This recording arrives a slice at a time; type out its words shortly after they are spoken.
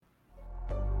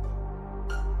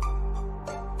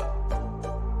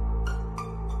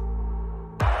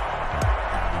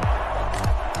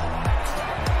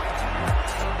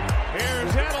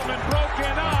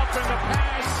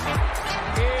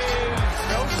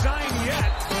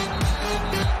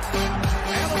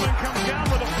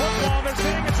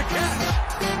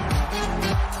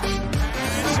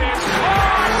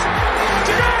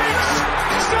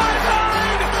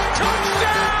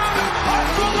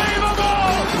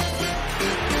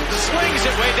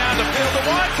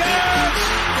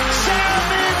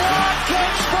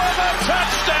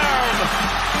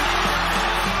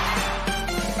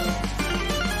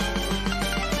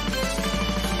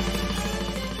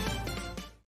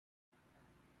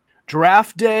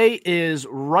Draft day is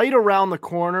right around the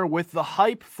corner with the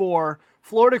hype for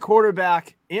Florida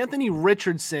quarterback Anthony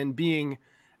Richardson being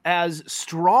as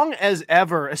strong as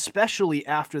ever, especially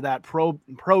after that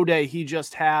pro day he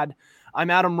just had. I'm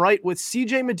Adam Wright with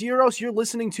CJ Medeiros. You're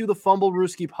listening to the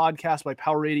Fumblerooski podcast by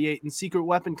Power 88 and Secret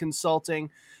Weapon Consulting.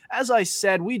 As I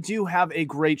said, we do have a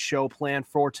great show planned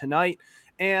for tonight.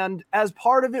 And as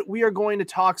part of it, we are going to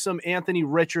talk some Anthony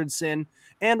Richardson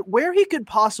and where he could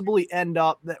possibly end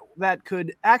up that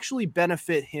could actually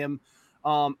benefit him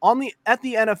at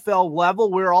the NFL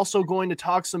level. We're also going to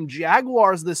talk some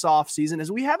Jaguars this offseason,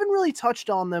 as we haven't really touched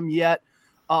on them yet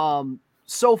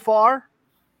so far.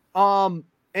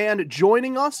 And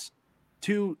joining us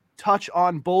to touch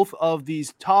on both of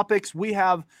these topics, we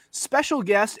have special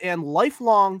guest and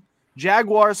lifelong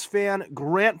Jaguars fan,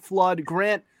 Grant Flood.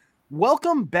 Grant,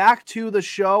 welcome back to the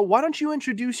show. Why don't you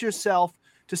introduce yourself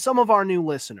to some of our new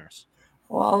listeners?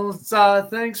 Well,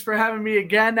 thanks for having me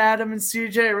again, Adam and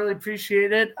CJ. I really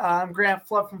appreciate it. I'm Grant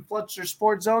Flood from Fletcher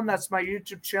Sports Zone. That's my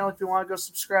YouTube channel if you want to go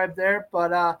subscribe there.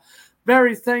 But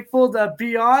very thankful to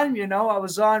be on. You know, I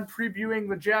was on previewing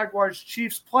the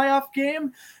Jaguars-Chiefs playoff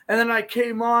game, and then I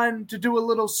came on to do a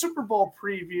little Super Bowl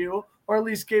preview, or at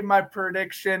least gave my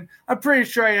prediction. I'm pretty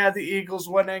sure I had the Eagles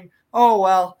winning. Oh,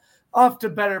 well. Off to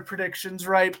better predictions,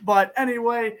 right? But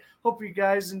anyway, hope you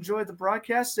guys enjoyed the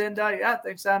broadcast. And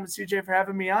thanks, Adam and CJ, for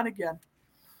having me on again.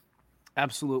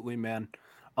 Absolutely, man.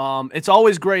 It's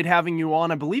always great having you on.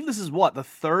 I believe this is the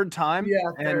third time?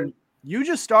 Yeah, third. And you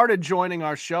just started joining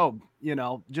our show,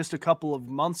 just a couple of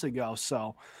months ago.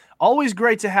 So always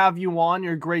great to have you on.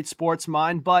 You're a great sports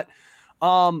mind. But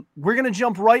we're going to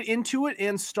jump right into it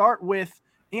and start with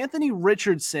Anthony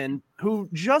Richardson, who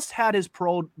just had his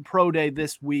pro day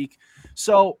this week.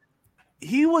 So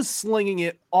he was slinging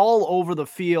it all over the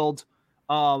field,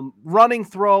 running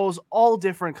throws, all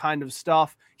different kind of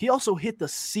stuff. He also hit the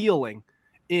ceiling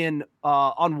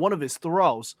on one of his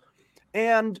throws,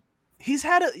 and he's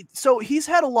had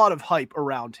a lot of hype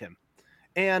around him.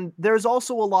 And there's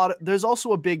also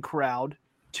a big crowd.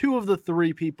 Two of the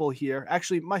three people here,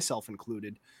 actually myself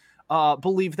included,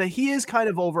 believe that he is kind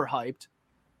of overhyped.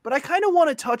 But I kind of want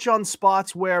to touch on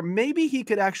spots where maybe he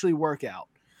could actually work out.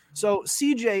 So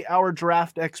CJ, our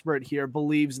draft expert here,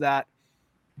 believes that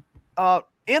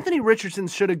Anthony Richardson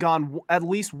should have gone at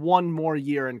least one more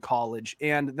year in college,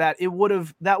 and that would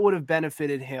have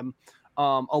benefited him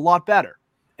a lot better.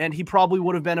 And he probably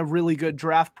would have been a really good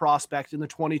draft prospect in the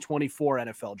 2024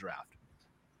 NFL draft.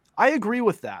 I agree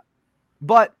with that,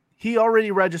 but he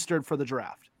already registered for the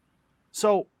draft.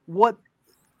 So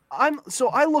I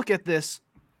look at this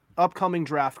upcoming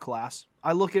draft class.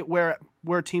 I look at where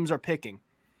teams are picking.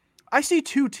 I see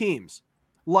two teams,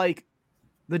 like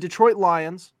the Detroit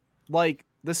Lions, like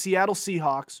the Seattle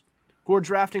Seahawks, who are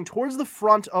drafting towards the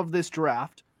front of this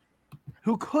draft,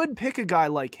 who could pick a guy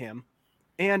like him,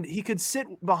 and he could sit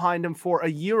behind him for a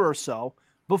year or so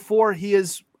before he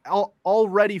is all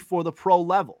ready for the pro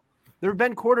level. There have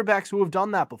been quarterbacks who have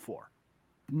done that before,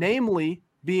 namely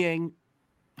being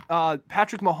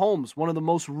Patrick Mahomes, one of the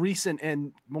most recent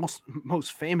and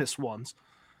most famous ones.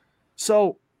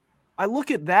 So I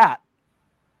look at that.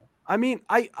 I mean,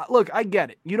 I get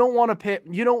it. You don't want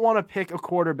to pick a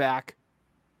quarterback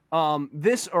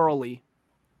this early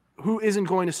who isn't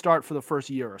going to start for the first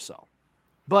year or so.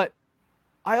 But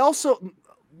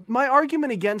my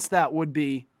argument against that would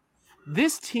be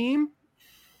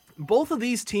both of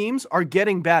these teams are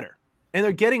getting better, and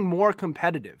they're getting more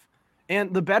competitive.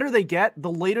 And the better they get,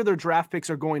 the later their draft picks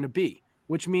are going to be,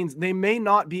 which means they may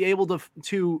not be able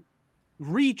to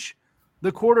reach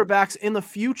the quarterbacks in the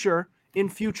future in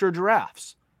future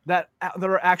drafts that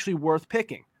are actually worth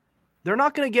picking. They're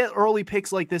not going to get early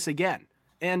picks like this again.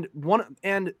 And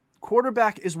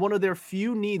quarterback is one of their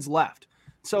few needs left.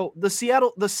 So the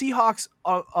Seahawks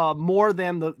more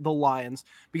than the Lions,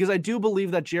 because I do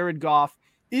believe that Jared Goff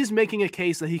is making a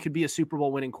case that he could be a Super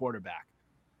Bowl winning quarterback.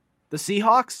 The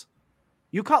Seahawks,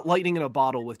 you caught lightning in a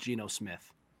bottle with Geno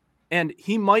Smith, and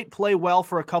he might play well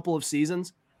for a couple of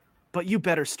seasons, but you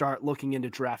better start looking into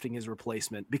drafting his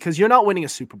replacement, because you're not winning a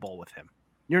Super Bowl with him.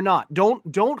 You're not.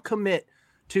 Don't commit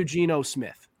to Geno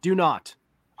Smith. Do not.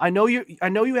 I know you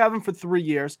have him for 3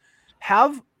 years.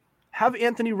 Have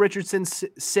Anthony Richardson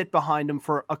sit behind him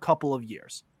for a couple of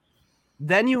years.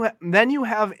 Then you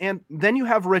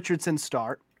have Richardson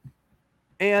start,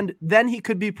 and then he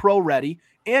could be pro ready.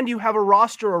 And you have a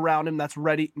roster around him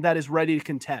that is ready to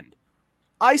contend.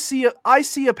 I see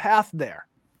a path there.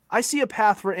 I see a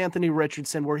path for Anthony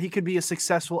Richardson where he could be a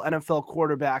successful NFL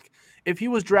quarterback if he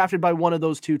was drafted by one of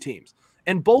those two teams.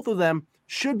 And both of them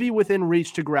should be within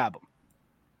reach to grab him.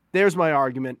 There's my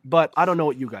argument, but I don't know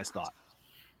what you guys thought.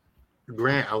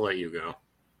 Grant, I'll let you go.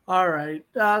 All right.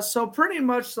 So pretty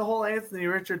much the whole Anthony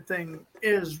Richard thing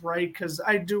is right, because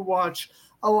I do watch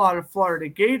a lot of Florida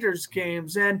Gators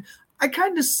games, and I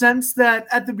kind of sense that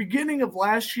at the beginning of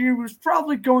last year was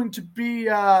probably going to be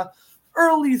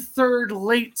early third,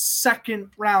 late second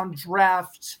round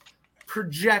draft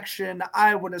projection,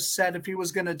 I would have said, if he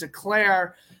was going to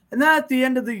declare. And then at the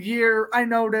end of the year, I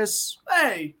notice,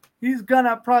 hey, he's going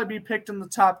to probably be picked in the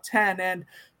top 10 and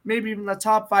maybe even the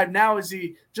top 5 now, as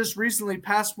he just recently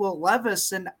passed Will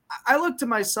Levis. And I look to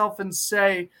myself and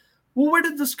say, well, where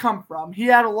did this come from? He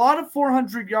had a lot of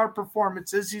 400-yard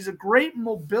performances. He's a great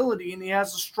mobility, and he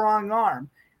has a strong arm.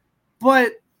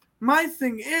 But my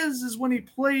thing is when he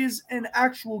plays in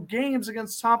actual games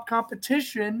against top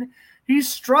competition, he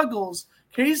struggles.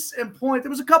 Case in point, there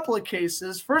was a couple of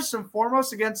cases. First and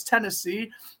foremost, against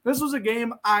Tennessee. This was a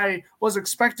game I was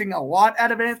expecting a lot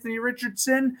out of Anthony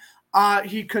Richardson.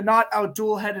 He could not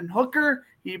outduel Hendon Hooker.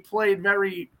 He played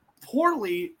very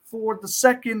poorly for the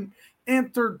second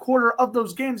and third quarter of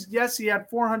those games. Yes, he had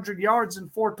 400 yards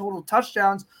and 4 total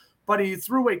touchdowns, but he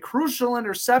threw a crucial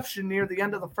interception near the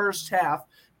end of the first half,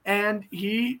 and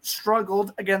he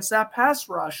struggled against that pass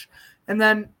rush. And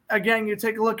then, again, you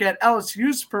take a look at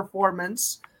LSU's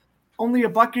performance, only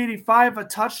 $185, a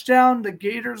touchdown. The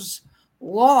Gators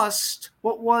lost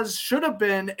what should have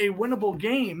been a winnable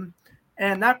game,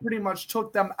 and that pretty much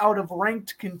took them out of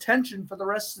ranked contention for the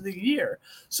rest of the year.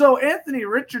 So Anthony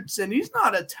Richardson, he's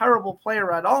not a terrible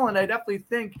player at all, and I definitely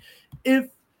think if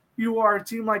you are a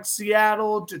team like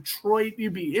Seattle, Detroit,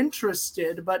 you'd be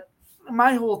interested. But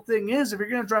my whole thing is, if you're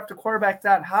going to draft a quarterback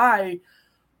that high,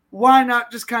 why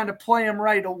not just kind of play him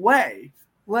right away?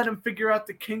 Let him figure out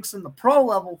the kinks in the pro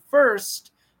level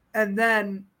first, and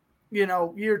then,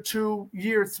 year 2,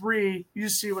 year 3, you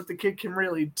see what the kid can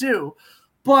really do.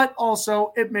 But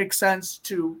also, it makes sense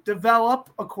to develop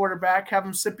a quarterback, have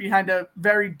him sit behind a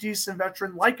very decent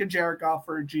veteran like a Jared Goff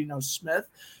or a Geno Smith.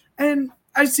 And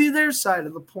I see their side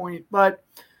of the point. But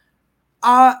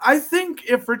I think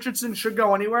if Richardson should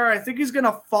go anywhere, I think he's going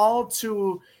to fall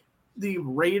to the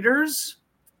Raiders.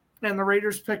 And the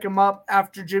Raiders pick him up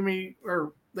after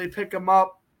they pick him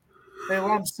up. They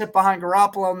let him sit behind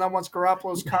Garoppolo. And then once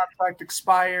Garoppolo's contract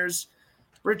expires,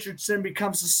 Richardson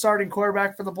becomes the starting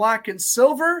quarterback for the Black and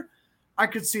Silver. I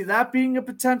could see that being a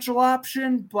potential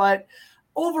option, but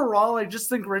overall, I just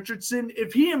think Richardson,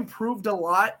 if he improved a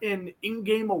lot in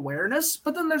game awareness,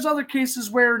 but then there's other cases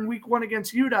where in week 1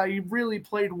 against Utah, he really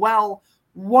played well,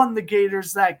 won the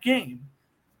Gators that game,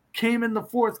 came in the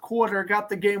fourth quarter, got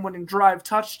the game-winning drive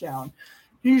touchdown.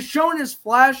 He's shown his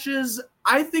flashes.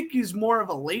 I think he's more of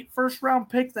a late first-round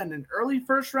pick than an early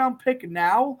first-round pick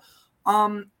now.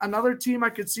 Another team I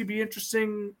could see be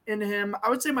interesting in him, I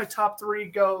would say my top 3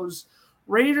 goes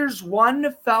Raiders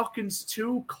 1, Falcons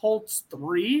 2, Colts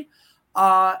 3.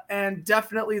 And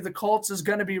definitely the Colts is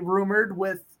going to be rumored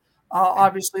with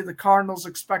obviously the Cardinals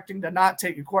expecting to not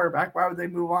take a quarterback. Why would they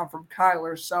move on from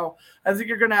Kyler? So I think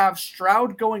you're going to have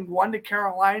Stroud going 1 to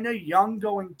Carolina, Young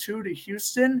going 2 to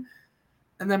Houston,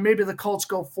 and then maybe the Colts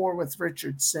go 4 with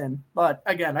Richardson. But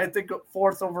again, I think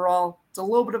 4th overall, it's a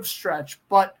little bit of a stretch,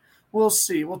 but we'll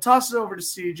see. We'll toss it over to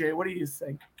CJ. What do you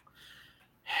think?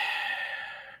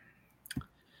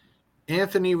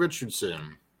 Anthony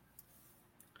Richardson.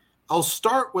 I'll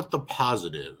start with the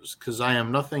positives because I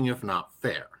am nothing if not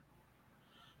fair.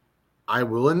 I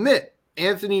will admit,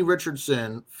 Anthony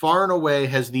Richardson far and away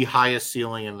has the highest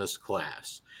ceiling in this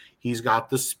class. He's got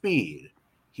the speed.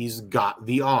 He's got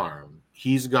the arm.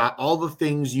 He's got all the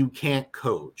things you can't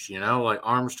coach, like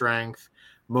arm strength,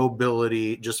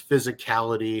 mobility, just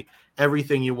physicality,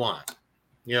 everything you want.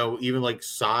 Even like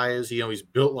size, he's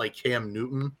built like Cam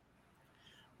Newton.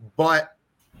 But,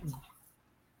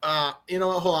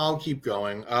 I'll keep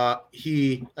going. Like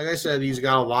I said, he's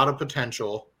got a lot of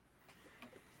potential.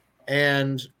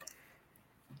 And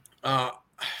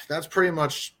that's pretty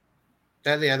much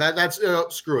that. Yeah, that's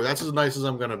screw it. That's as nice as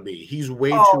I'm going to be. He's way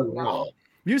too long.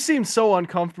 You seem so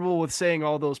uncomfortable with saying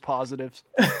all those positives.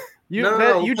 You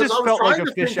just I was felt like trying a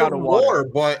to fish think out of of water. more,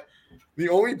 but the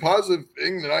only positive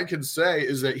thing that I can say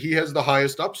is that he has the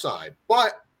highest upside.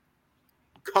 But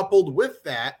coupled with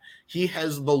that, he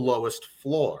has the lowest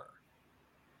floor.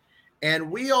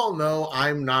 And we all know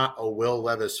I'm not a Will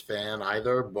Levis fan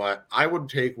either, but I would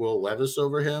take Will Levis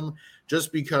over him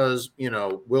just because,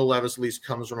 Will Levis at least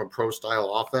comes from a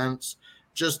pro-style offense.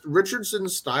 Just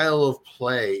Richardson's style of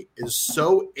play is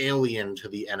so alien to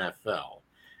the NFL.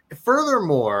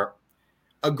 Furthermore,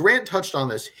 Grant touched on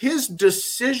this, his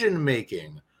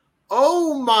decision-making.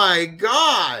 Oh, my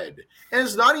God. And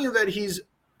it's not even that he's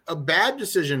a bad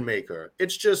decision maker.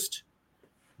 It's just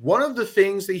one of the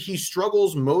things that he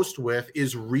struggles most with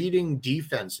is reading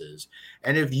defenses.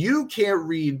 And if you can't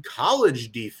read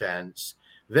college defense,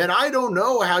 then I don't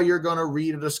know how you're going to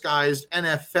read a disguised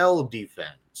NFL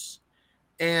defense.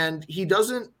 And he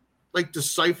doesn't like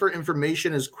decipher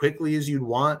information as quickly as you'd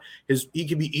want. He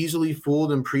can be easily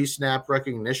fooled in pre-snap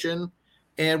recognition.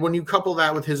 And when you couple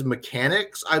that with his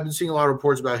mechanics, I've been seeing a lot of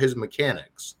reports about his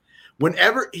mechanics.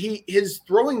 Whenever his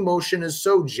throwing motion is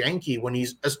so janky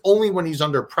only when he's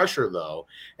under pressure though.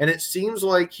 And it seems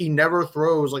like he never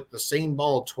throws like the same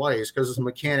ball twice because his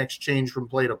mechanics change from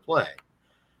play to play.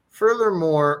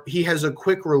 Furthermore, he has a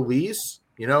quick release,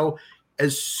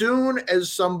 as soon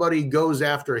as somebody goes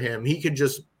after him, he could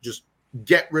just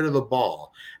get rid of the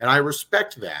ball. And I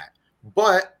respect that.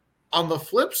 But on the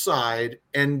flip side,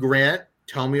 and Grant,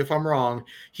 tell me if I'm wrong,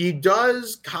 he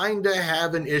does kind of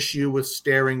have an issue with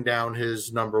staring down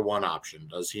his number one option,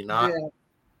 does he not? Yeah.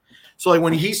 So like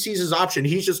when he sees his option,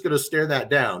 he's just going to stare that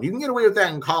down. You can get away with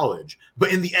that in college,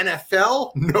 but in the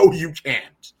NFL, no, you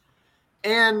can't.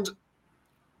 And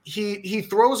he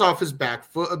throws off his back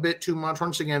foot a bit too much.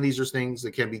 Once again, these are things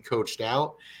that can be coached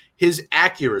out. His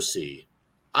accuracy,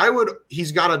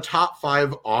 he's got a top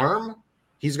 5 arm.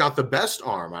 He's got the best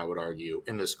arm, I would argue,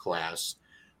 in this class.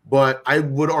 But I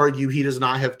would argue he does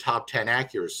not have top 10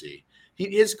 accuracy.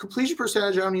 His completion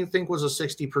percentage, I don't even think, was a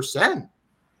 60%.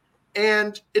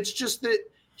 And it's just that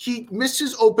he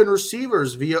misses open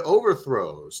receivers via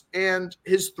overthrows. And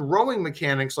his throwing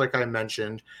mechanics, like I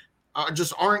mentioned,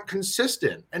 just aren't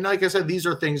consistent. And like I said, these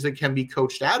are things that can be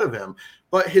coached out of him.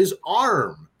 But his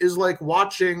arm is like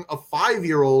watching a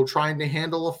 5-year-old trying to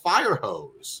handle a fire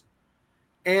hose.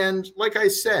 And like I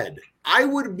said, I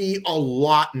would be a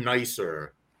lot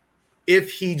nicer if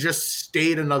he just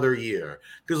stayed another year.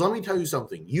 Because let me tell you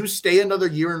something. You stay another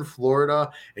year in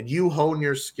Florida and you hone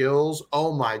your skills,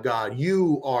 oh my God,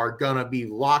 you are going to be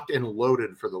locked and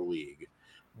loaded for the league.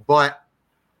 But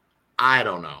I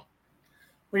don't know.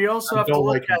 Well, you also have to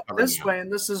look at it this way, and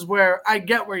this is where I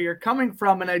get where you're coming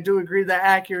from, and I do agree that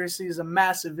accuracy is a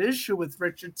massive issue with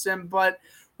Richardson, but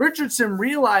Richardson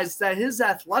realized that his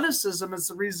athleticism is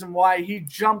the reason why he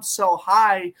jumped so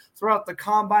high throughout the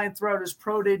combine, throughout his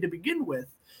pro day to begin with.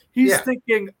 He's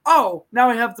thinking, oh, now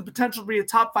I have the potential to be a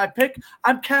top 5 pick.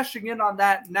 I'm cashing in on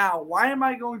that now. Why am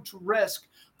I going to risk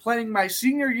playing my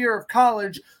senior year of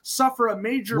college, suffer a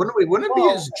major wouldn't it be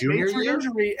his junior year?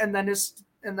 Injury, and then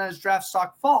his draft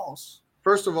stock falls?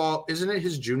 First of all, isn't it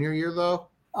his junior year, though?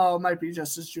 Oh, it might be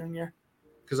just his junior.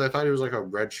 Because I thought he was like a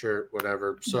red shirt,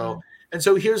 whatever. So, And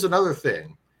so here's another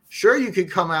thing. Sure, you could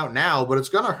come out now, but it's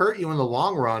going to hurt you in the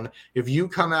long run if you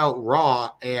come out raw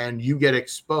and you get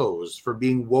exposed for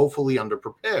being woefully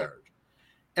underprepared.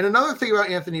 And another thing about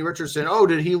Anthony Richardson,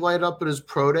 did he light up at his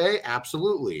pro day?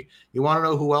 Absolutely. You want to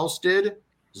know who else did?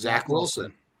 Zach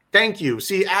Wilson. Thank you.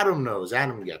 See, Adam knows.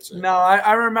 Adam gets it. No,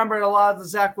 I remember a lot of the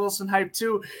Zach Wilson hype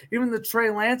too. Even the Trey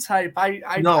Lance hype. I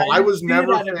was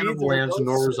never a fan of Lance,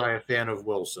 nor was I a fan of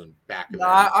Wilson back then.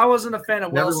 I wasn't a fan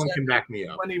of Wilson. Everyone can back me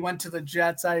up. When he went to the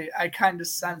Jets, I kind of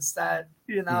sensed that,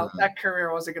 that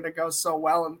career wasn't going to go so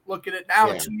well. And look at it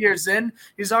now, 2 years in,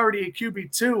 he's already a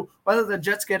QB2. Whether the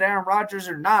Jets get Aaron Rodgers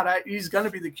or not, he's going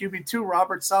to be the QB2.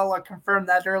 Robert Saleh confirmed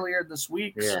that earlier this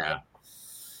week. Yeah. So.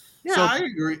 Yeah, I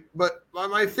agree. But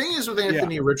my thing is with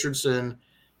Anthony Richardson,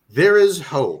 there is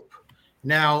hope.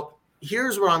 Now,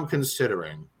 here's what I'm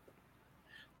considering.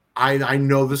 I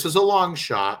know this is a long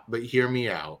shot, but hear me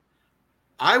out.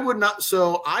 I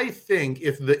think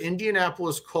if the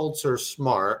Indianapolis Colts are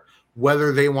smart,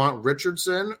 whether they want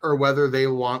Richardson or whether they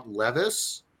want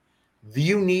Levis,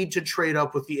 you need to trade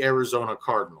up with the Arizona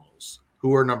Cardinals,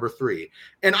 who are number 3.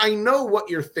 And I know what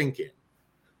you're thinking.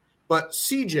 But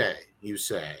CJ, you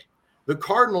say, the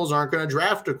Cardinals aren't going to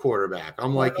draft a quarterback.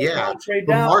 I'm like, but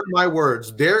mark my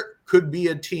words, there could be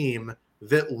a team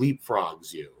that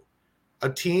leapfrogs you. A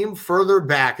team further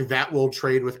back that will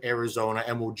trade with Arizona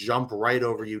and will jump right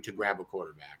over you to grab a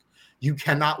quarterback. You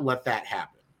cannot let that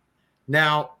happen.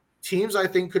 Now, teams I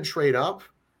think could trade up.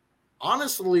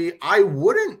 Honestly, I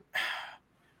wouldn't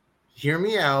 – hear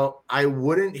me out. I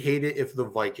wouldn't hate it if the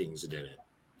Vikings did it.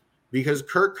 Because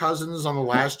Kirk Cousins on the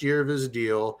last year of his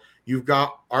deal, you've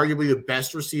got arguably the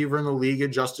best receiver in the league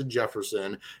in Justin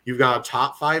Jefferson. You've got a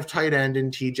top 5 tight end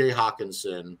in TJ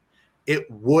Hawkinson.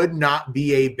 It would not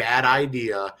be a bad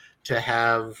idea to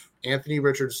have Anthony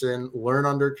Richardson learn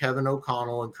under Kevin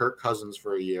O'Connell and Kirk Cousins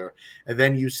for a year, and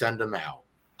then you send him out.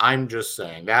 I'm just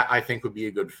saying that I think would be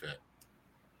a good fit.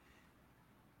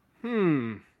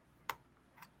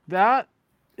 That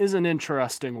is an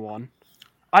interesting one.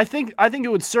 I think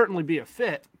it would certainly be a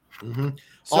fit. Mm-hmm.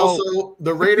 So, also,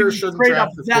 the Raiders shouldn't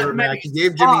draft the quarterback. He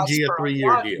gave Jimmy G a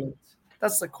 3-year deal.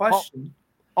 That's the question.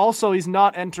 Also, he's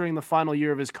not entering the final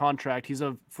year of his contract. He's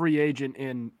a free agent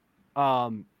in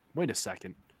wait a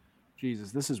second.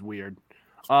 Jesus, this is weird.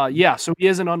 So he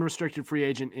is an unrestricted free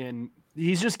agent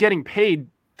he's just getting paid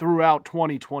throughout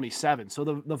 2027. So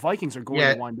the Vikings are going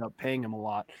to wind up paying him a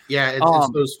lot. Yeah,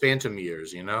 it's those phantom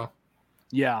years,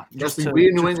 Yeah. We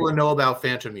in New England know about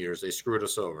phantom years. They screwed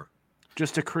us over.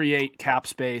 Just to create cap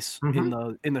space in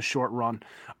the short run.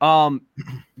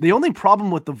 The only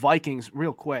problem with the Vikings,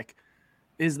 real quick,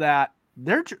 is that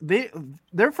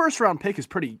their first round pick is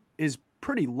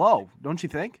pretty low, don't you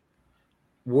think?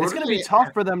 It's going to be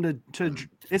tough for them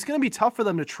it's going to be tough for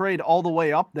them to trade all the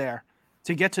way up there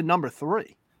to get to number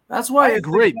 3. That's why I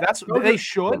agree. They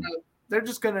should. They're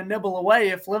just going to nibble away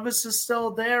if Levis is still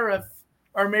there,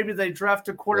 or maybe they draft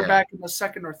a quarterback in the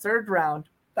 2nd or 3rd round.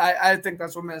 I think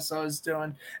that's what Minnesota is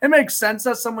doing. It makes sense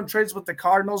that someone trades with the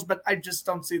Cardinals, but I just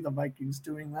don't see the Vikings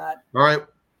doing that. All right.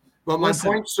 But my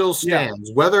point still stands.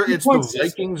 Yeah. Whether it's the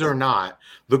Vikings or not,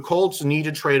 the Colts need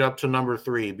to trade up to number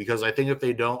 3 because I think if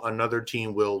they don't, another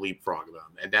team will leapfrog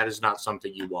them, and that is not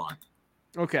something you want.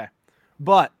 Okay.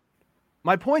 But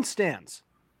my point stands.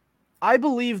 I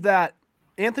believe that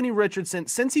Anthony Richardson,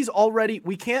 since he's already –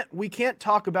 we can't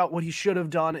talk about what he should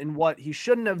have done and what he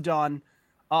shouldn't have done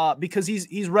because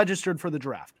he's registered for the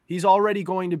draft. He's already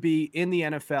going to be in the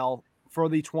NFL for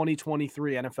the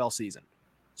 2023 NFL season.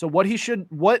 So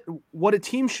what a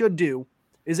team should do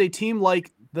is a team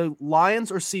like the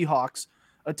Lions or Seahawks,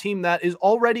 a team that is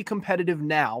already competitive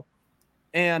now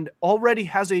and already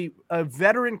has a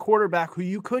veteran quarterback who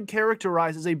you could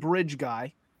characterize as a bridge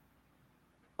guy.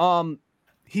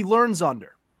 He learns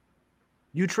under.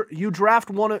 You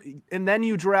draft one and then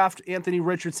you draft Anthony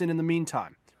Richardson in the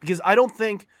meantime, because I don't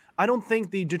think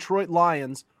the Detroit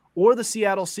Lions or the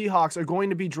Seattle Seahawks are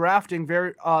going to be drafting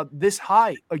this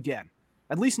high again.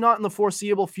 At least not in the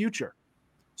foreseeable future.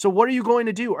 So what are you going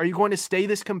to do? Are you going to stay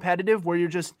this competitive where you're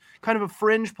just kind of a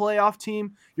fringe playoff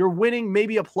team? You're winning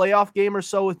maybe a playoff game or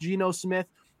so with Geno Smith.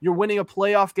 You're winning a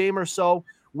playoff game or so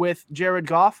with Jared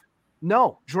Goff.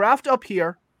 No, draft up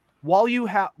here while you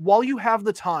have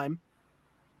the time.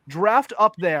 Draft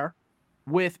up there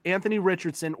with Anthony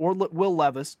Richardson or Will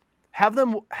Levis. Have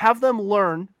them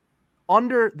learn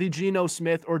under the Geno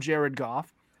Smith or Jared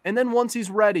Goff. And then once he's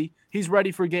ready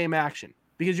for game action.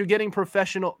 Because you're getting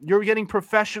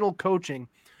professional coaching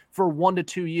for 1 to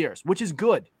 2 years, which is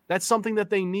good. That's something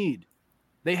that they need.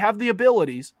 They have the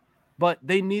abilities, but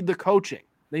they need the coaching.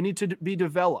 They need to be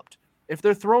developed. If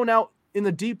they're thrown out in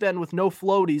the deep end with no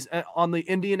floaties on the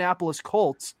Indianapolis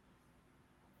Colts,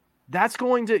 you're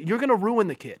going to ruin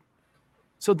the kid.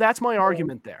 So that's my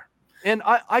argument there. And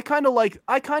I kind of like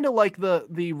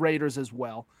the Raiders as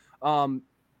well.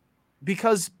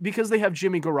 Because they have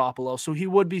Jimmy Garoppolo, so he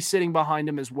would be sitting behind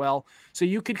him as well. So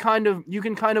you can kind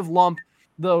of lump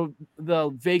the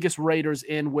Vegas Raiders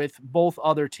in with both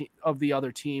other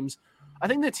teams. I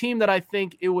think the team that I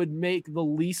think it would make the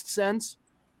least sense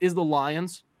is the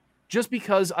Lions, just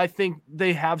because I think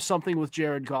they have something with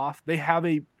Jared Goff. They have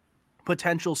a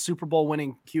potential Super Bowl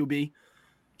winning QB.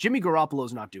 Jimmy Garoppolo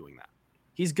is not doing that.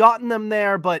 He's gotten them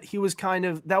there, but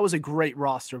that was a great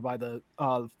roster by the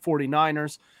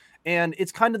 49ers. And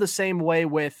it's kind of the same way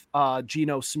with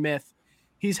Geno Smith.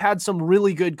 He's had some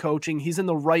really good coaching. He's in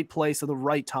the right place at the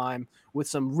right time with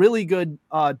some really good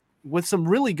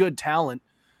talent.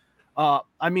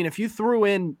 I mean, if you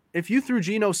threw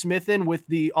Geno Smith in with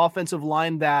the offensive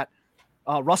line that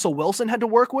Russell Wilson had to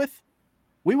work with,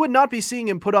 we would not be seeing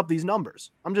him put up these numbers.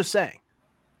 I'm just saying.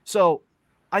 So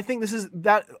I think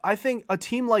I think a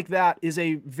team like that is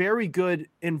a very good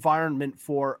environment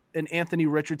for an Anthony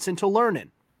Richardson to learn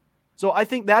in. So I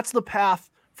think that's the path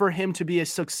for him to be a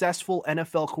successful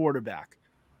NFL quarterback,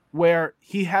 where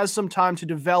he has some time to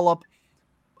develop,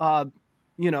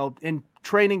 in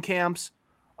training camps,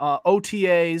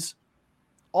 OTAs,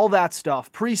 all that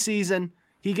stuff, preseason.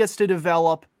 He gets to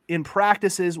develop in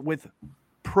practices with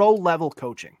pro-level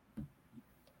coaching.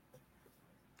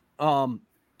 But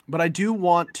I do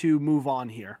want to move on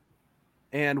here,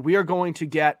 and we are going to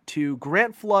get to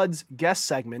Grant Flood's guest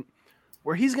segment,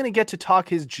 where he's going to get to talk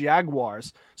his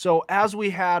Jaguars. So as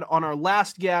we had on our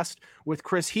last guest with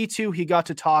Chris Hetu, he got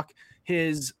to talk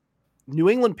his New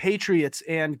England Patriots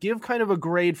and give kind of a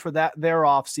grade for their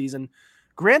offseason.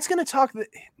 Grant's going to talk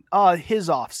his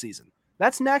offseason.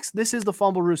 That's next. This is the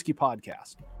Fumblerooski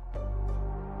podcast.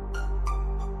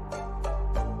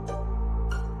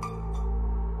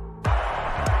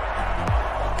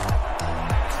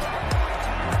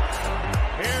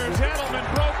 Here's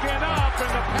Edelman broken up, and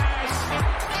the pass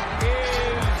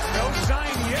is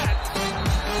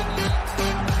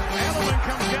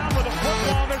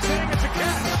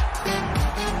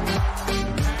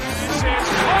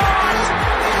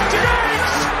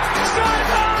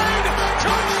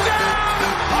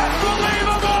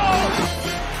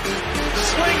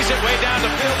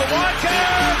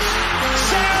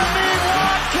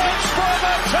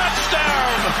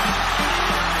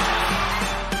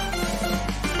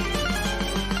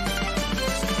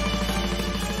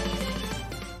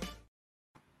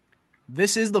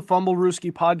This is the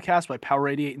Fumblerooski podcast by Power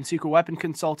 88 and Secret Weapon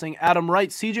Consulting. Adam Wright,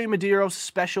 CJ Medeiros,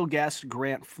 special guest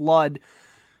Grant Flood.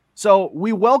 So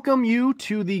we welcome you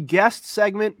to the guest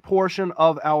segment portion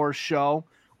of our show,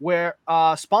 where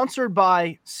sponsored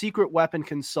by Secret Weapon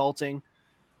Consulting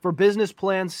for business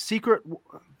plans, secret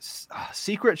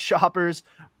shoppers,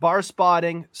 bar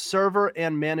spotting, server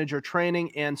and manager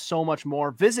training, and so much more.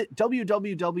 Visit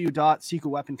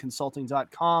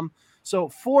www.secretweaponconsulting.com. So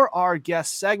for our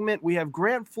guest segment, we have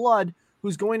Grant Flood,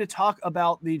 who's going to talk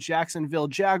about the Jacksonville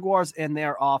Jaguars and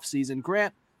their offseason.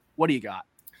 Grant, what do you got?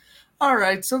 All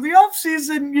right, so the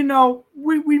offseason,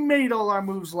 we made all our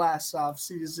moves last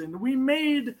offseason. We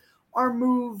made our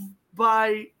move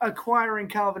by acquiring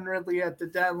Calvin Ridley at the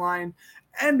deadline,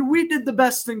 and we did the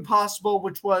best thing possible,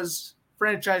 which was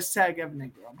franchise tag Evan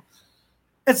Ingram.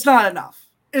 It's not enough.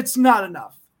 It's not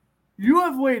enough. You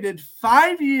have waited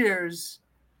 5 years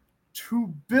to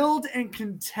build and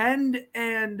contend,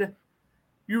 and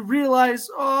you realize,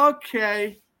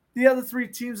 okay, the other three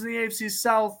teams in the AFC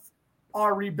South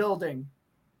are rebuilding,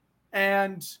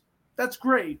 and that's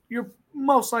great. You're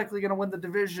most likely going to win the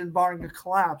division barring a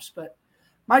collapse, but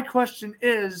my question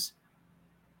is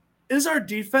our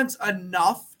defense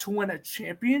enough to win a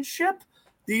championship?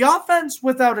 The offense,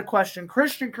 without a question.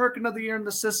 Christian Kirk another year in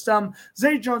the system.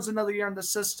 Zay Jones another year in the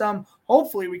system.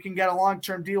 Hopefully we can get a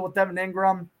long-term deal with Evan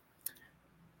Ingram.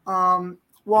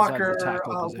 Walker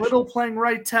Little playing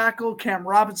right tackle. Cam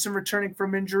Robinson returning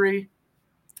from injury.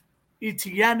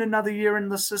 ETN another year in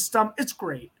the system. It's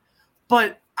great.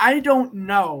 But I don't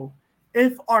know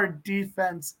if our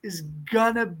defense is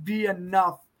going to be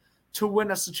enough to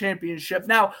win us a championship.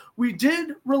 Now, we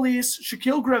did release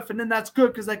Shaquille Griffin, and that's good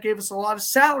because that gave us a lot of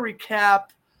salary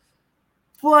cap.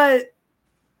 But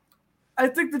I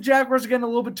think the Jaguars are getting a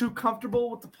little bit too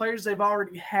comfortable with the players they've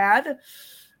already had.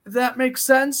 If that makes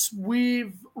sense,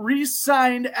 we've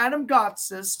re-signed Adam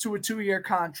Gotsis to a 2-year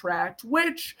contract,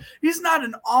 which he's not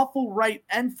an awful right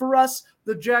end for us.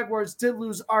 The Jaguars did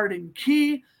lose Arden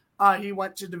Key. He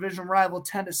went to division rival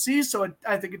Tennessee, so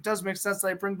I think it does make sense that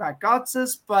I bring back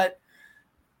Gotsis, but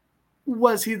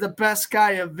was he the best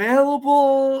guy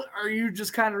available? Or are you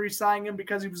just kind of re-signing him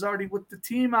because he was already with the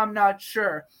team? I'm not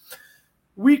sure.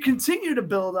 We continue to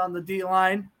build on the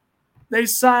D-line. They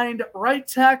signed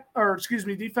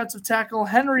defensive tackle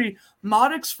Henry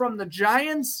Maddox from the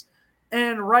Giants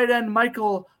and right end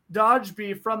Michael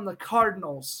Dodgeby from the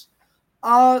Cardinals.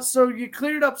 So you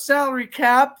cleared up salary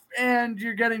cap and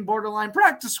you're getting borderline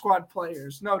practice squad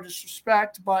players. No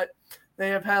disrespect, but they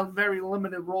have had very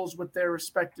limited roles with their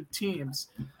respective teams.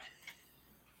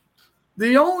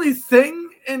 The only thing,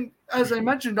 and as I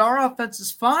mentioned, our offense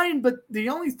is fine, but the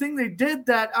only thing they did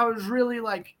that I was really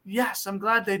like, yes, I'm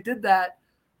glad they did that,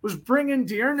 was bring in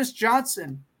Dearness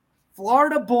Johnson.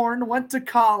 Florida-born, went to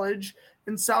college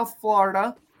in South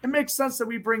Florida. It makes sense that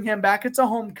we bring him back. It's a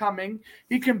homecoming.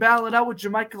 He can battle it out with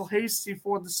JaMychal Hasty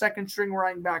for the second-string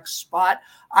running back spot.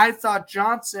 I thought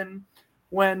Johnson,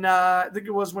 I think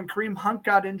it was when Kareem Hunt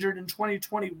got injured in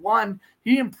 2021,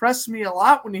 he impressed me a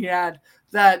lot when he had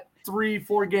that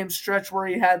 3-4 game stretch where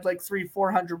he had like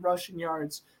 300-400 rushing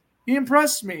yards. He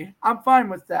impressed me. I'm fine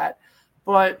with that.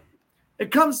 But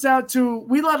it comes down to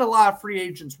we let a lot of free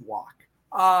agents walk.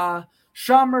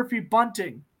 Sean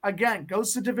Murphy-Bunting, again,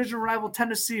 goes to division rival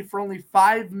Tennessee for only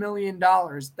 $5 million.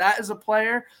 That is a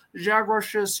player the Jaguars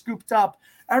should have scooped up.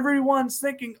 Everyone's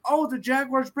thinking, the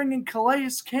Jaguars bringing Calais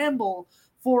Campbell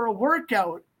for a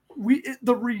workout.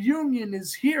 The reunion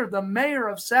is here. The mayor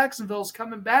of Saxonville is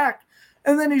coming back.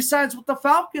 And then he signs with the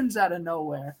Falcons out of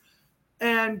nowhere.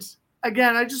 And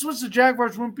again, I just wish the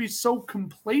Jaguars wouldn't be so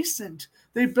complacent.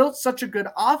 They built such a good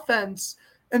offense,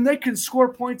 and they can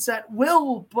score points at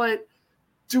will, but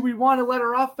do we want to let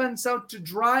our offense out to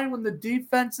dry when the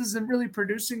defense isn't really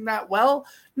producing that well?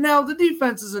 Now, the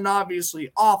defense isn't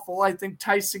obviously awful. I think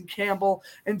Tyson Campbell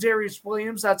and Darius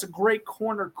Williams, that's a great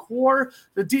corner core.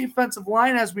 The defensive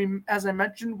line, as I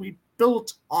mentioned, we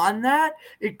built on that.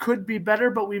 It could be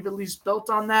better, but we've at least built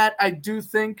on that. I do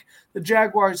think the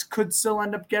Jaguars could still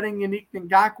end up getting Yannick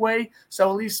Ngakoue, so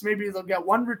at least maybe they'll get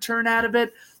one return out of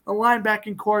it. The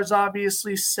linebacking core is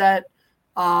obviously set,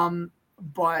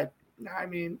 but I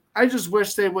mean, I just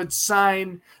wish they would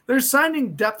sign – they're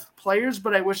signing depth players,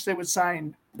 but I wish they would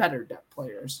sign better depth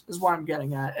players is what I'm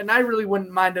getting at. And I really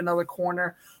wouldn't mind another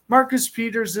corner. Marcus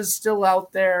Peters is still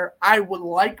out there. I would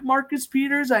like Marcus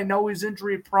Peters. I know he's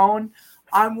injury prone.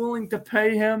 I'm willing to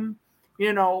pay him,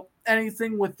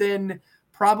 anything within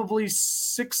probably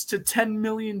 $6 to $10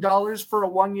 million for a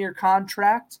 1-year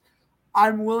contract.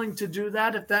 I'm willing to do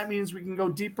that if that means we can go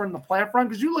deeper in the playoff run.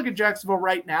 Because you look at Jacksonville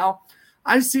right now,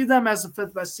 I see them as the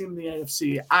fifth best team in the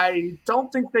AFC. I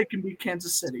don't think they can beat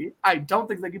Kansas City. I don't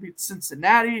think they can beat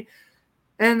Cincinnati.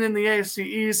 And in the AFC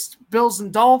East, Bills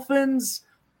and Dolphins,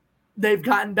 they've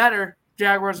gotten better.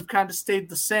 Jaguars have kind of stayed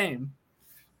the same.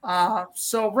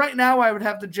 So right now I would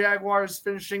have the Jaguars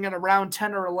finishing at around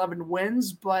 10 or 11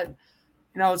 wins, but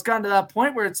it's gotten to that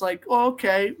point where it's like, oh,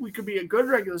 okay, we could be a good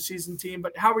regular season team,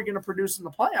 but how are we going to produce in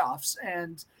the playoffs?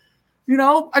 And,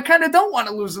 I kind of don't want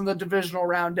to lose in the divisional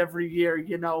round every year.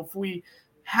 If we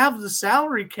have the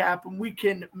salary cap and we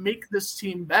can make this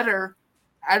team better,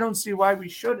 I don't see why we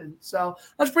shouldn't. So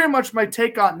that's pretty much my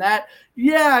take on that.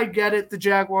 Yeah, I get it. The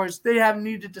Jaguars, they haven't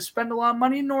needed to spend a lot of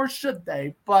money, nor should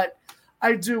they. But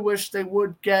I do wish they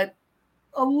would get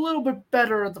a little bit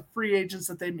better of the free agents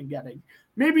that they've been getting.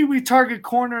 Maybe we target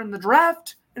corner in the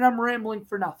draft, and I'm rambling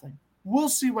for nothing. We'll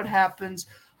see what happens.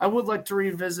 I would like to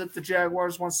revisit the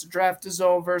Jaguars once the draft is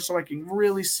over so I can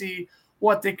really see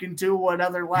what they can do, what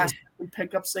other last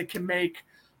pickups they can make.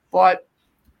 But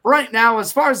right now,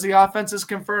 as far as the offense is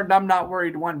concerned, I'm not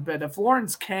worried one bit. If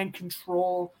Lawrence can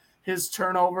control his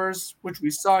turnovers, which we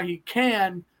saw he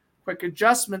can, quick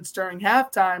adjustments during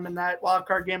halftime in that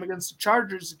wildcard game against the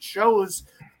Chargers, it shows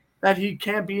that he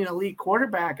can be an elite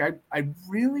quarterback. I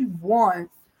really want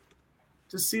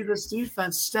to see this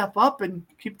defense step up and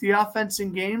keep the offense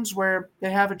in games where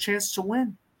they have a chance to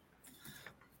win.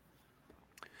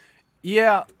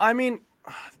 Yeah,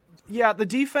 the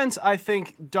defense I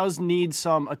think does need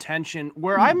some attention.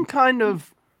 Where I'm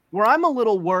a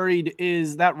little worried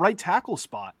is that right tackle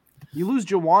spot. You lose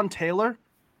Jawan Taylor,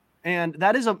 and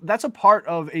that's a part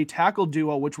of a tackle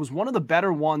duo which was one of the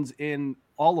better ones in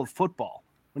all of football.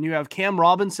 When you have Cam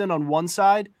Robinson on one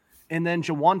side and then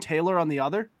Jawan Taylor on the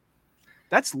other,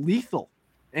 that's lethal.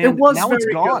 And now it's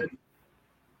gone. Good.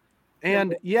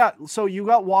 And so you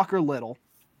got Walker Little,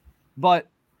 but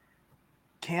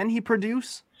can he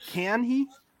produce? Can he?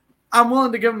 I'm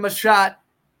willing to give him a shot.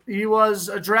 He was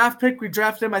a draft pick. We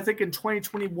drafted him, I think, in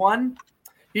 2021.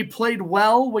 He played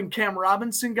well when Cam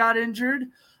Robinson got injured.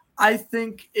 I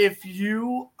think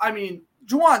Jawan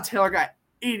Taylor got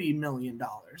 $80 million.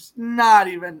 Not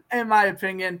even, in my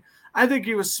opinion. I think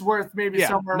he was worth maybe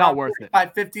somewhere not around worth it.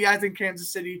 550. I think Kansas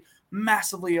City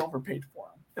massively overpaid for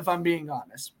him, if I'm being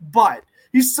honest. But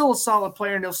he's still a solid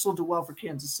player, and he'll still do well for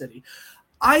Kansas City.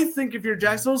 I think if you're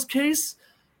Jacksonville's case,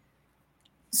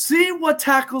 see what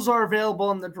tackles are available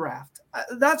in the draft.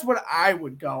 That's what I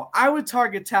would go. I would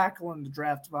target tackle in the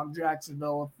draft if I'm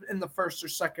Jacksonville in the first or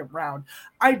second round.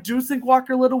 I do think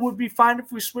Walker Little would be fine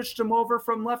if we switched him over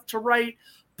from left to right,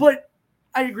 but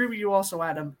I agree with you also,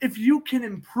 Adam. If you can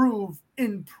improve.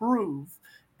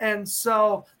 And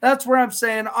so that's where I'm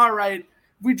saying, all right, if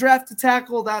we draft a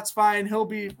tackle, that's fine. He'll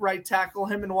be right tackle.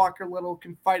 Him and Walker Little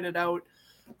can fight it out.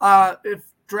 If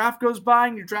draft goes by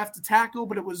and you draft a tackle,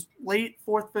 but it was late,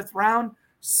 4th, 5th round,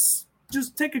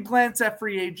 just take a glance at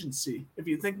free agency. If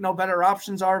you think no better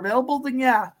options are available, then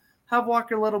have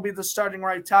Walker Little be the starting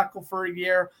right tackle for a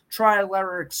year, trial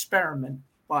error experiment.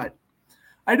 But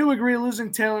I do agree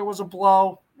losing Taylor was a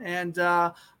blow. And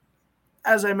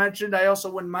as I mentioned, I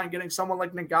also wouldn't mind getting someone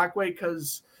like Ngakoue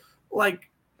because,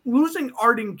 losing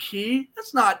Arden Key,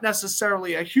 that's not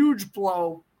necessarily a huge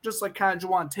blow, just like kind of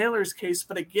Jawan Taylor's case.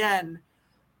 But again,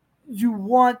 you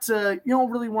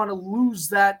don't really want to lose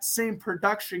that same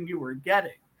production you were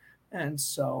getting. And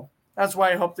so that's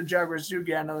why I hope the Jaguars do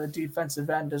get another defensive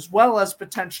end as well as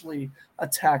potentially a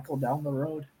tackle down the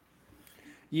road.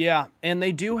 Yeah, and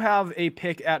they do have a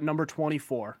pick at number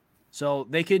 24. So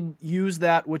they could use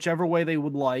that whichever way they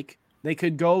would like. They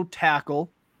could go tackle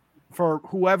for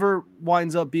whoever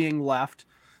winds up being left.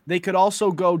 They could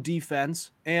also go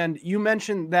defense. And you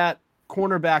mentioned that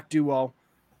cornerback duo.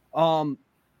 So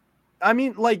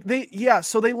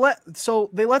they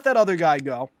let that other guy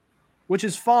go, which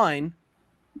is fine,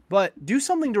 but do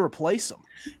something to replace him.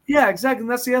 Yeah, exactly. And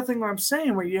that's the other thing where I'm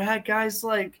saying, where you had guys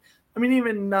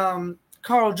even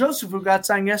Carl Joseph, who got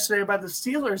signed yesterday by the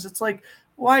Steelers. It's like,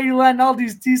 why are you letting all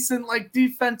these decent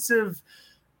defensive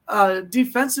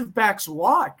backs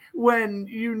walk when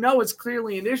it's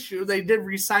clearly an issue? They did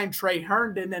re-sign Trey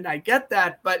Herndon, and I get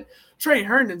that, but Trey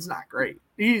Herndon's not great.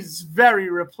 He's very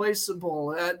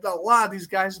replaceable. A lot of these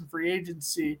guys in free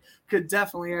agency could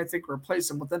definitely, I think,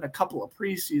 replace him within a couple of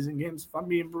preseason games, if I'm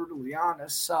being brutally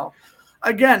honest. So,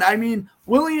 again,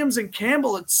 Williams and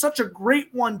Campbell, it's such a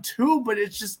great one too, but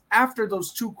it's just after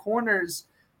those two corners,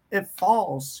 it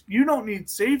falls. You don't need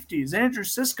safeties. Andrew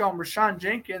Sisco and Rashawn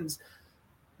Jenkins,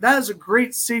 that is a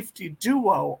great safety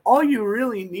duo. All you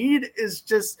really need is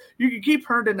just, you can keep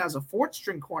Herndon as a fourth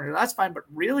string corner. That's fine. But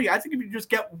really, I think if you just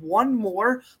get one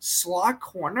more slot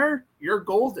corner, you're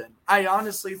golden. I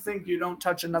honestly think you don't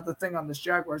touch another thing on this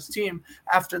Jaguars team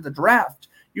after the draft.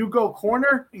 You go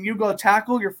corner and you go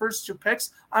tackle your first 2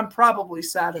 picks, I'm probably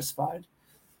satisfied.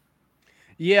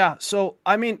 Yeah. So,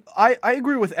 I mean, I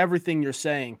agree with everything you're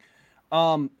saying.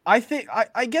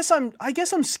 I guess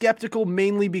I'm skeptical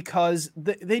mainly because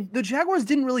the Jaguars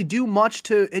didn't really do much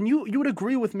to, and you would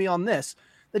agree with me on this.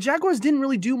 The Jaguars didn't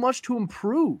really do much to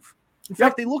improve. In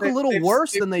fact, they look a little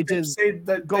worse than they did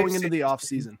going into the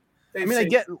offseason. I mean, I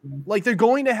get like they're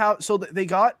going to have, so they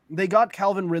got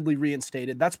Calvin Ridley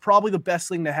reinstated. That's probably the best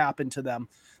thing to happen to them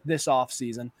this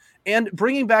offseason. And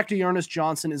bringing back Dearness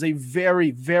Johnson is a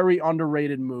very, very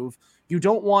underrated move. You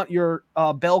don't want your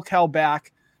bell cow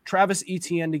back, Travis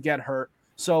Etienne, to get hurt.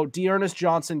 So Dearness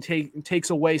Johnson takes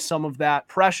away some of that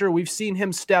pressure. We've seen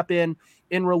him step in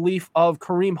relief of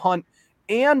Kareem Hunt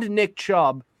and Nick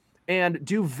Chubb and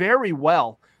do very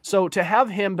well. So to have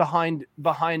him behind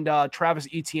Travis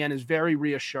Etienne is very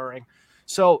reassuring.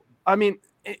 So, I mean,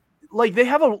 they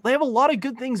have a lot of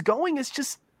good things going. It's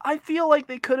just, I feel like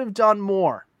they could have done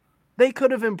more. They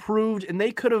could have improved, and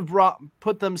they could have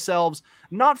put themselves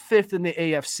not 5th in the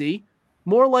AFC,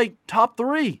 more like top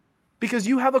 3, because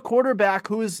you have a quarterback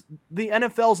who is the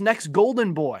NFL's next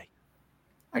golden boy.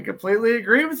 I completely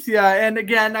agree with you. And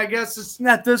again, I guess it's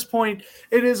at this point,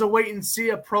 it is a wait and see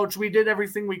approach. We did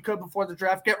everything we could before the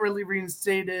draft, get really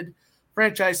reinstated,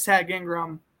 franchise tag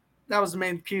Ingram. That was the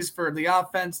main keys for the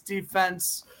offense,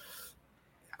 defense.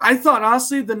 I thought,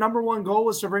 honestly, the number one goal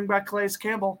was to bring back Calais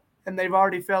Campbell, and they've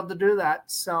already failed to do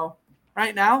that. So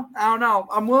right now, I don't know.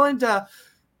 I'm willing to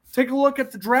take a look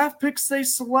at the draft picks they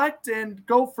select and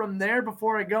go from there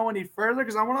before I go any further,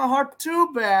 because I want to harp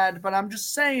too bad. But I'm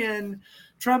just saying,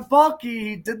 Trent Baalke,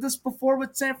 he did this before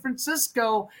with San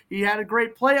Francisco. He had a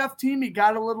great playoff team. He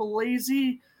got a little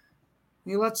lazy.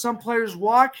 He let some players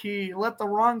walk. He let the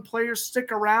wrong players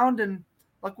stick around. And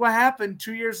look what happened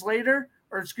 3 years later.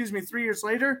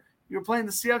 You were playing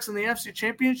the Seahawks in the AFC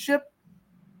Championship.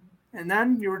 And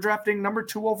then you were drafting number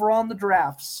 2 overall in the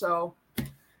draft. So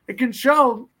it can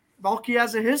show Baalke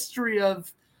has a history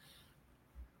of,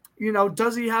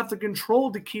 does he have the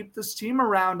control to keep this team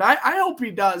around? I hope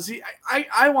he does.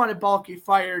 I wanted Baalke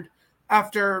fired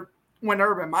after when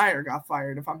Urban Meyer got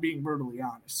fired, if I'm being brutally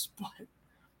honest. But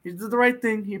he did the right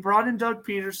thing. He brought in Doug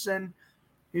Peterson.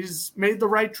 He's made the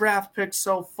right draft picks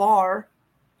so far.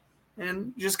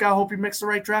 And you just got to hope he makes the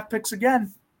right draft picks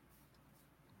again.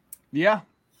 Yeah.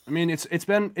 I mean, it's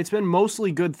been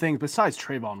mostly good things besides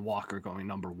Trayvon Walker going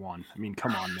number 1. I mean,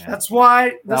 come on, man. That's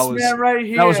why man right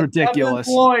here, that was ridiculous.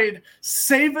 Evan Floyd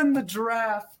saving the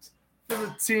draft for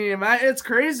the team. It's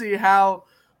crazy how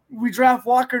we draft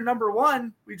Walker number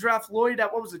 1. We draft Lloyd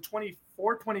at,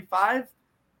 24, 25?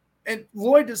 And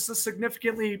Lloyd is a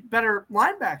significantly better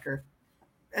linebacker.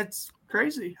 It's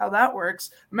crazy how that works.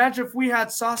 Imagine if we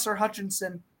had Sauce or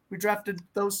Hutchinson. We drafted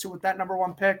those 2 with that number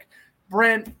 1 pick.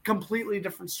 Brand, completely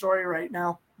different story right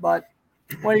now, but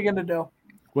what are you going to do?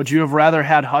 Would you have rather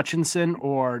had Hutchinson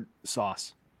or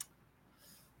Sauce?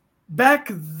 Back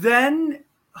then,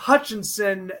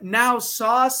 Hutchinson, now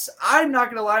Sauce. I'm not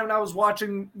going to lie, when I was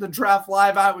watching the draft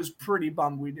live, I was pretty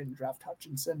bummed we didn't draft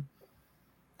Hutchinson.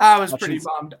 I was pretty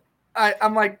bummed.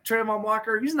 I'm like, Trayvon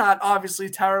Walker, he's not obviously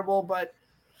terrible, but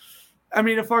I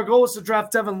mean, if our goal was to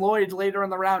draft Devin Lloyd later in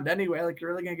the round anyway, you're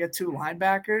really going to get 2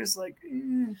 linebackers?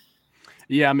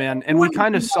 Yeah, man, and we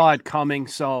kind of saw it coming.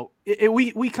 So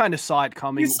we kind of saw it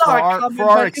coming.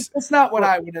 It's not what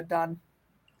I would have done.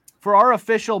 For our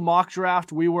official mock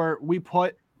draft, we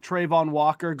put Trayvon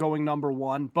Walker going number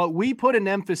 1, but we put an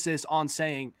emphasis on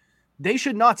saying they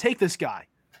should not take this guy.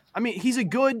 I mean, he's a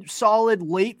good, solid,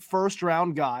 late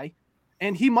first-round guy,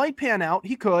 and he might pan out.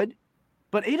 He could,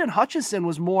 but Aiden Hutchinson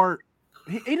was more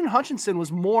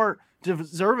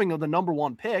deserving of the number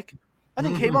 1 pick. I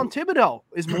think Kayvon Thibodeau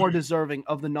is more deserving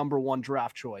of the number 1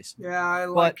 draft choice. Yeah, I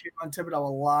like Kayvon Thibodeau a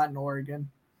lot in Oregon.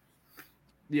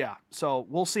 Yeah, so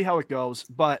we'll see how it goes.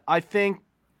 But I think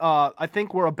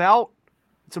we're about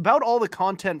all the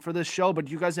content for this show. But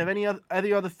do you guys have any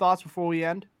other thoughts before we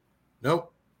end?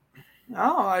 Nope.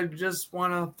 No, I just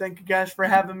want to thank you guys for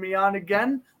having me on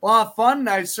again. A lot of fun.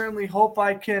 I certainly hope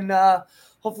I can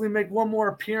hopefully make one more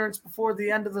appearance before the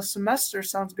end of the semester.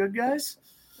 Sounds good, guys?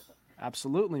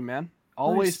 Absolutely, man.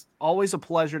 Always a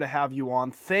pleasure to have you on.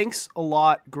 Thanks a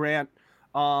lot, Grant.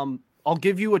 I'll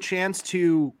give you a chance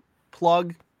to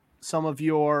plug some of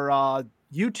your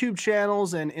YouTube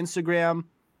channels and Instagram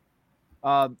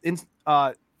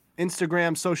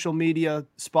Instagram, social media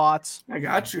spots. I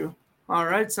got you. All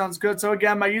right, sounds good. So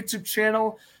again, my YouTube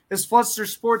channel is Fluster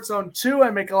Sports Zone 2.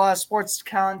 I make a lot of sports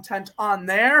content on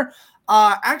there.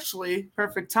 Actually,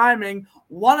 perfect timing.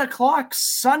 1 o'clock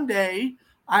Sunday,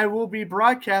 I will be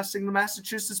broadcasting the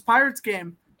Massachusetts Pirates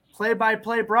game.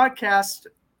 Play-by-play broadcast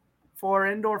for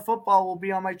indoor football will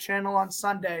be on my channel on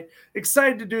Sunday.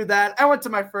 Excited to do that. I went to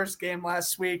my first game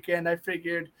last week, and I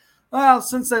figured, well,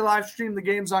 since they live stream the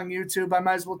games on YouTube, I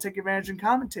might as well take advantage and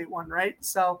commentate one, right?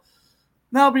 So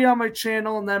that'll be on my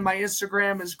channel, and then my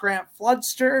Instagram is Grant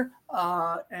Floodster,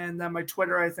 and then my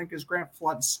Twitter, I think, is Grant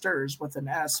Floodsters with an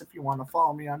S if you want to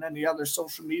follow me on any other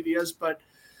social medias. But,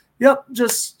 yep,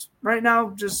 just right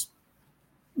now, just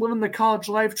living the college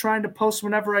life, trying to post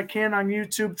whenever I can on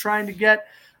YouTube, trying to get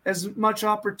as much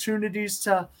opportunities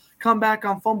to come back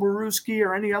on Fumblerooski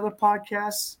or any other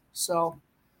podcasts. So,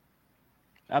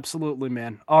 absolutely,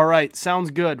 man. All right,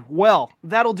 sounds good. Well,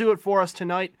 that'll do it for us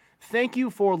tonight. Thank you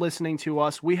for listening to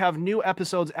us. We have new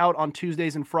episodes out on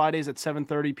Tuesdays and Fridays at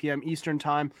 7:30 p.m. Eastern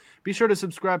Time. Be sure to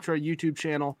subscribe to our YouTube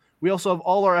channel. We also have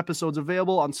all our episodes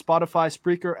available on Spotify,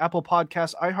 Spreaker, Apple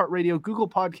Podcasts, iHeartRadio, Google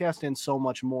Podcasts, and so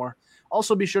much more.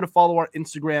 Also, be sure to follow our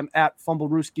Instagram at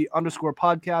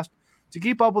Fumblerooski_podcast to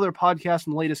keep up with our podcast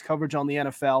and latest coverage on the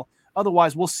NFL.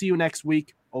 Otherwise, we'll see you next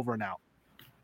week. Over and out.